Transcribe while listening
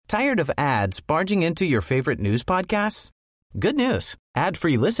Tired of ads barging into your favorite news podcasts? Good news.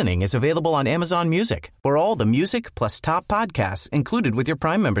 Ad-free listening is available on Amazon Music for all the music plus top podcasts included with your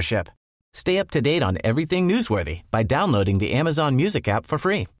Prime membership. Stay up to date on everything newsworthy by downloading the Amazon Music app for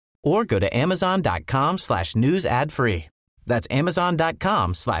free or go to amazon.com/news ad free. That's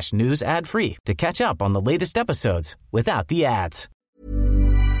amazon.com/news ad free to catch up on the latest episodes without the ads.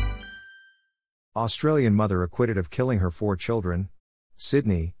 Australian mother acquitted of killing her 4 children.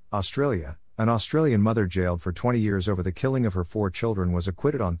 Sydney, Australia. An Australian mother jailed for 20 years over the killing of her 4 children was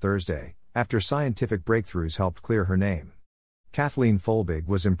acquitted on Thursday, after scientific breakthroughs helped clear her name. Kathleen Folbig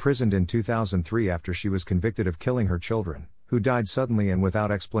was imprisoned in 2003 after she was convicted of killing her children, who died suddenly and without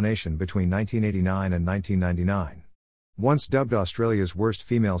explanation between 1989 and 1999. Once dubbed Australia's worst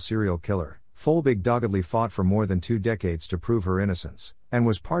female serial killer, Folbig doggedly fought for more than 2 decades to prove her innocence, and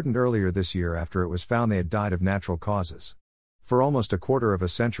was pardoned earlier this year after it was found they had died of natural causes. For almost a quarter of a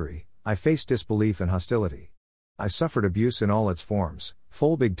century, I faced disbelief and hostility. I suffered abuse in all its forms,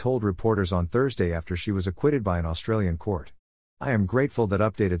 Folbig told reporters on Thursday after she was acquitted by an Australian court. I am grateful that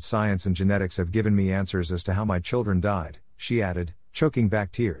updated science and genetics have given me answers as to how my children died, she added, choking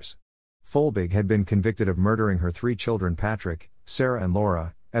back tears. Folbig had been convicted of murdering her 3 children Patrick, Sarah and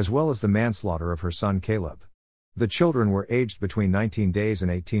Laura, as well as the manslaughter of her son Caleb. The children were aged between 19 days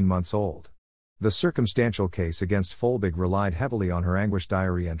and 18 months old. The circumstantial case against Folbig relied heavily on her anguish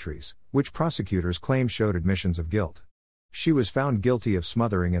diary entries, which prosecutors claim showed admissions of guilt. She was found guilty of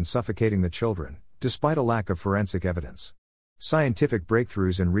smothering and suffocating the children, despite a lack of forensic evidence. Scientific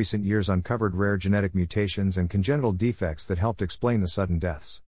breakthroughs in recent years uncovered rare genetic mutations and congenital defects that helped explain the sudden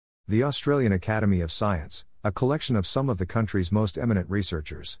deaths. The Australian Academy of Science, a collection of some of the country's most eminent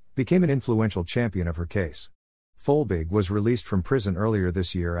researchers, became an influential champion of her case. Folbig was released from prison earlier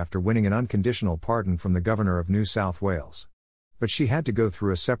this year after winning an unconditional pardon from the Governor of New South Wales. But she had to go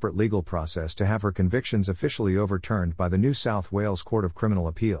through a separate legal process to have her convictions officially overturned by the New South Wales Court of Criminal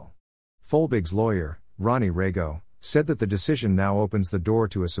Appeal. Folbig's lawyer, Ronnie Rago, said that the decision now opens the door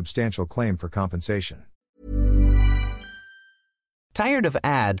to a substantial claim for compensation. Tired of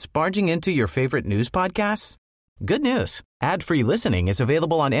ads barging into your favorite news podcasts? Good news. Ad-free listening is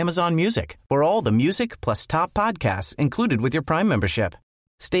available on Amazon Music for all the music plus top podcasts included with your Prime membership.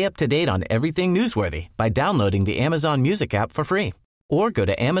 Stay up to date on everything newsworthy by downloading the Amazon Music app for free or go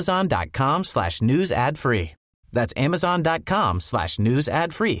to amazon.com/news ad free. That's amazon.com/news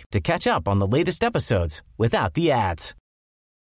ad free to catch up on the latest episodes without the ads.